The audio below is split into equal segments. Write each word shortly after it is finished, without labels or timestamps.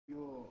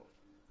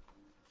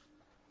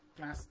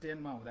Class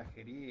 10 मा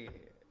हुँदाखेरि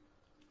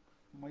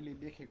मैले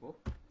लेखेको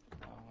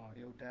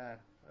एउटा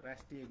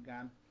राष्ट्रिय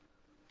गान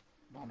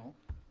भनौँ,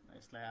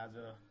 यसलाई आज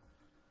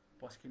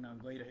पस्किन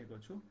गइरहेको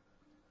छु।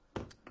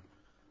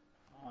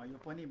 यो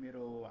पनि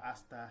मेरो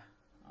आस्था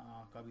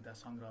कविता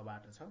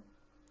सङ्ग्रहबाट छ।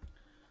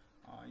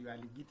 यो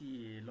अलि गीती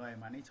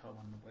लयमा नै छ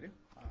भन्नु पर्यो।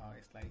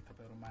 यसलाई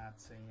तपाईहरुमा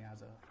चाहिँ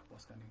आज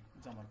पस्कने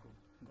जमर्को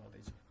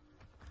गर्दैछु।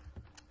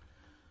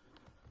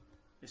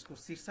 यसको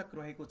शीर्षक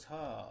रहेको छ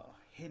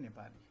हे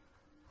नेपाली।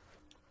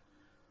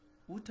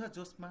 उठ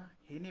जोशमा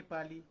हे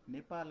नेपाली,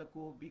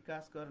 नेपालको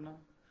विकास गर्न।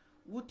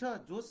 उठ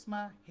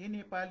जोशमा हे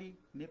नेपाली,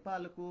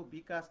 नेपालको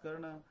विकास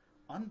गर्न।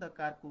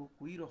 अन्धकारको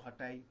कुहिरो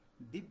हटाई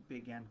दिव्य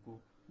ज्ञानको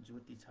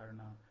ज्योति छर्न।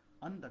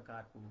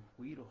 अन्धकारको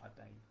कुहिरो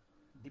हटाई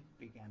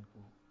दिव्य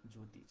ज्ञानको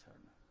ज्योति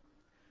छर्न।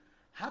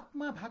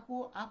 हातमा भएको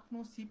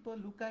आफ्नो सिप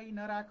लुकाई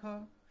नराख।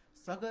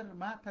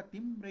 सगरमाथा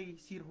तिम्रै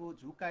शिर हो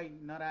झुकाई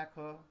नराख।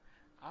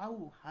 आऊ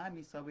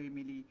हामी सबै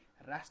मिली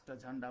राष्ट्र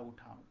झण्डा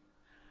उठाऊ।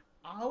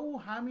 आऊ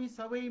हामी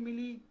सबै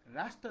मिली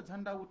राष्ट्र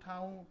झण्डा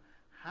उठाऊ।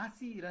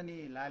 हाँसिरहने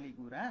लाली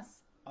गुराँस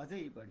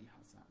अझै बढी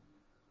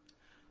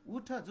हँसाऊ।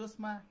 उठ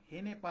जोशमा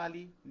हे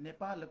नेपाली,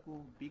 नेपालको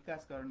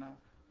विकास गर्न।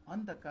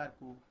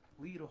 अन्धकारको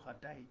कुहिरो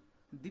हटाई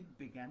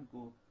दिव्य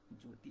ज्ञानको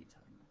ज्योति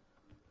छर्न।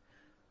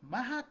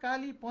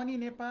 महाकाली पनि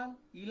नेपाल,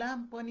 इलाम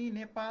पनि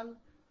नेपाल।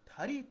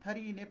 थरी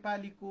थरी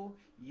नेपालीको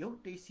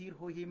एउटै शिर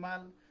हो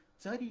हिमाल।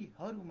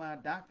 चरीहरूमा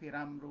डाँफे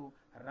राम्रो,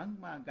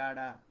 रङमा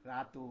गाडा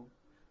रातो।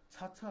 छ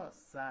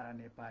सारा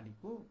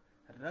नेपालीको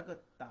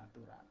रगत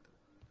तातो रातो।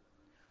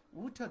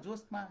 उठ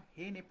जोशमा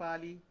हे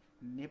नेपाली,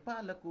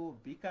 नेपालको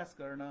विकास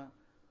गर्न।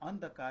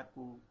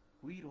 अन्धकारको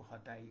कुहिरो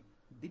हटाई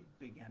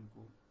दिव्य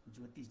ज्ञानको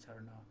ज्योति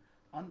छर्न।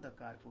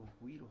 अन्धकारको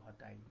कुहिरो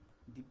हटाई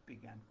दिव्य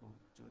ज्ञानको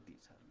ज्योति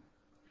छर्न।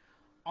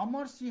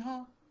 अमरसिंह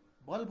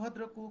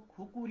बलभद्रको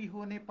खुकुरी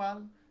हो नेपाल।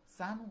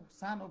 सानो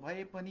सानो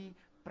भए पनि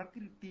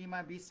प्रकृतिमा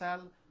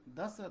विशाल।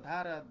 10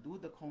 धारा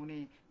दूध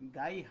खुवाउने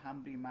गाई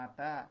हाम्री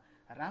माता।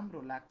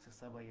 राम्रो लाग्छ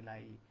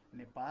सबैलाई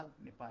नेपाल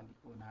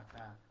नेपालीको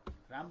नाता।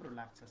 राम्रो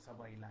लाग्छ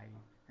सबैलाई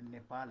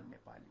नेपाल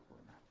नेपालीको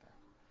नाता।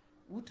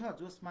 उठ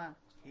जोशमा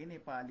हे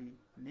नेपाली,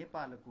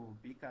 नेपालको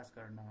विकास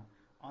गर्न।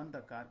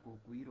 अन्धकारको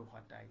कुहिरो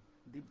हटाई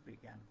दिव्य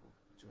ज्ञानको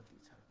ज्योति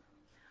छर्न।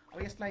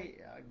 अब यसलाई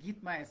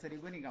गीतमा यसरी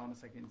पनि गाउन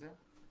सकिन्छ।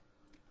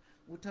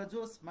 उठ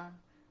जोशमा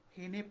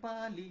हे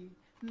नेपाली,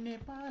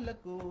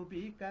 नेपालको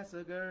विकास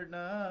गर्न।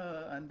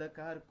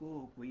 अन्धकारको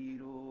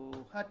कुहिरो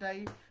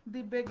हटाई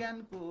दिव्य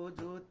ज्ञानको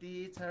ज्योति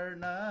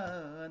छर्न।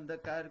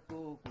 अन्धकारको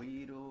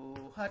कुहिरो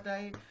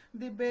हटाई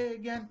दिव्य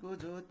ज्ञानको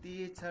ज्योति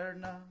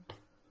छर्न।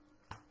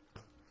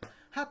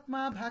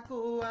 हातमा भएको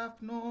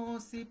आफ्नो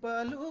सिप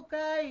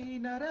लुकाई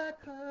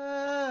नराख।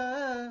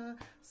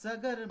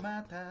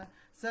 सगरमाथा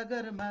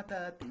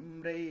सगरमाथा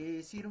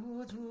तिम्रै शिर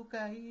हो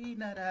झुकाई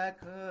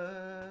नराख।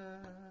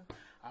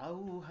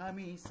 आऊ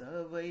हामी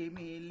सबै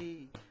मिली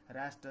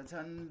राष्ट्र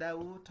झण्डा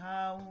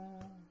उठाऊ।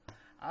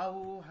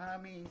 आऊ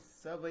हामी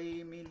सबै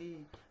मिली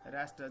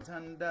राष्ट्र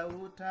झण्डा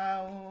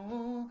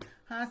उठाऊ।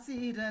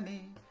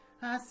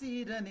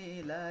 हाँसिरहने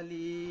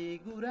लाली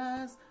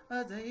गुराँस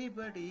अझै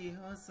बढी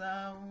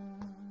हँसाऊ।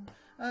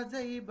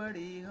 अझै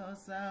बढी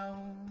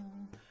हँसाऊ।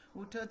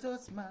 उठ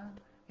जोशमा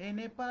हे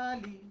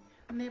नेपाली,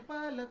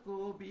 नेपालको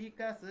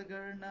विकास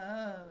गर्न।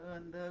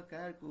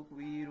 अन्धकारको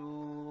कुहिरो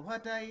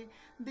हटाई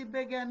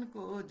दिव्य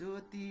ज्ञानको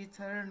ज्योति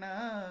छर्न।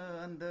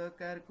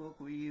 अन्धकारको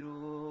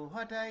कुहिरो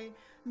हटाई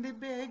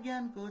दिव्य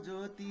ज्ञानको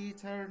ज्योति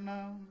छर्न।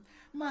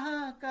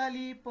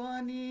 महाकाली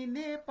पनि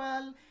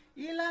नेपाल,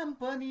 इलाम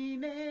पनि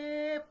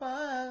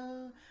नेपाल।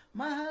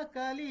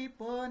 महाकाली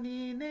पनि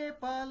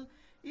नेपाल,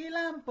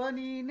 इलाम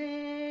पनि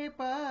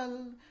नेपाल।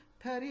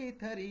 थरी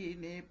थरी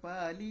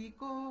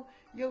नेपालीको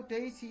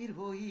एउटै शिर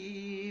हो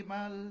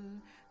हिमाल।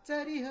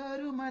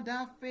 चरीहरूमा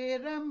डाँफे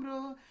राम्रो,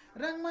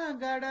 रङमा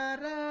गाडा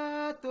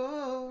रातो।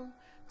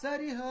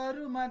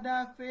 चरीहरूमा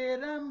डाँफे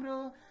राम्रो,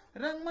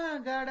 रङमा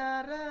गाडा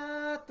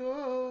रातो।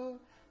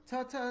 छ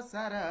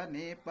सारा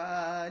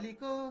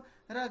नेपालीको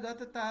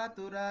रगत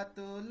तातो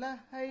रातो।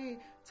 लहै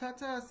छ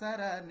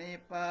सारा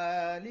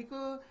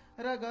नेपालीको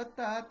रगत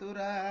तातो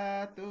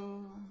रातो।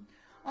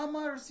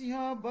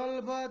 अमरसिंह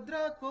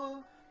बलभद्रको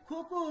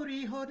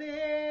खुकुरी हो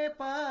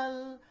नेपाल।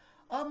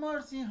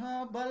 अमरसिंह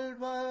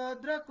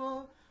बलभद्रको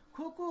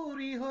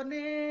खुकुरी हो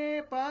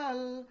नेपाल।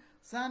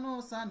 सानो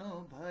सानो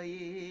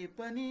भए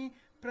पनि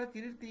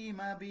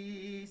प्रकृतिमा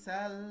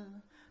विशाल।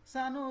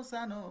 सानो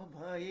सानो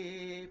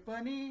भए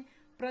पनि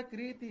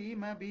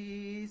प्रकृतिमा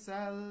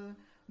विशाल।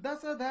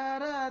 10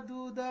 धारा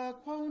दूध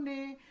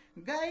खुवाउने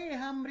गाई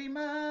हाम्री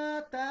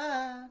माता।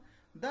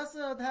 10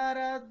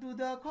 धारा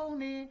दूध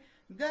खुवाउने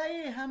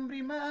गाई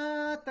हाम्री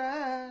माता।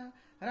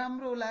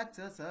 राम्रो लाग्छ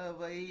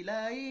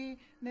सबैलाई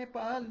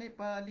नेपाल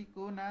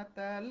नेपालीको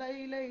नाता।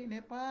 लै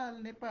नेपाल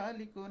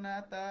नेपालीको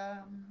नाता।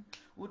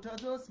 उठ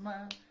जोशमा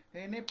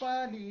हे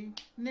नेपाली,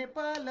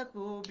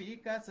 नेपालको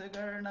विकास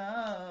गर्न।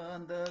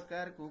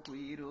 अन्धकारको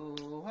कुहिरो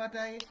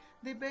हटाई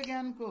दिव्य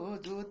ज्ञानको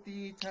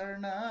ज्योति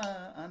छर्न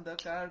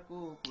अन्धकारको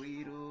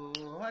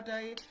कुहिरो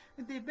हटाए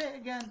दिव्य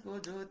ज्ञानको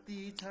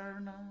ज्योति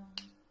छर्न।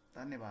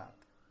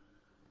 धन्यवाद।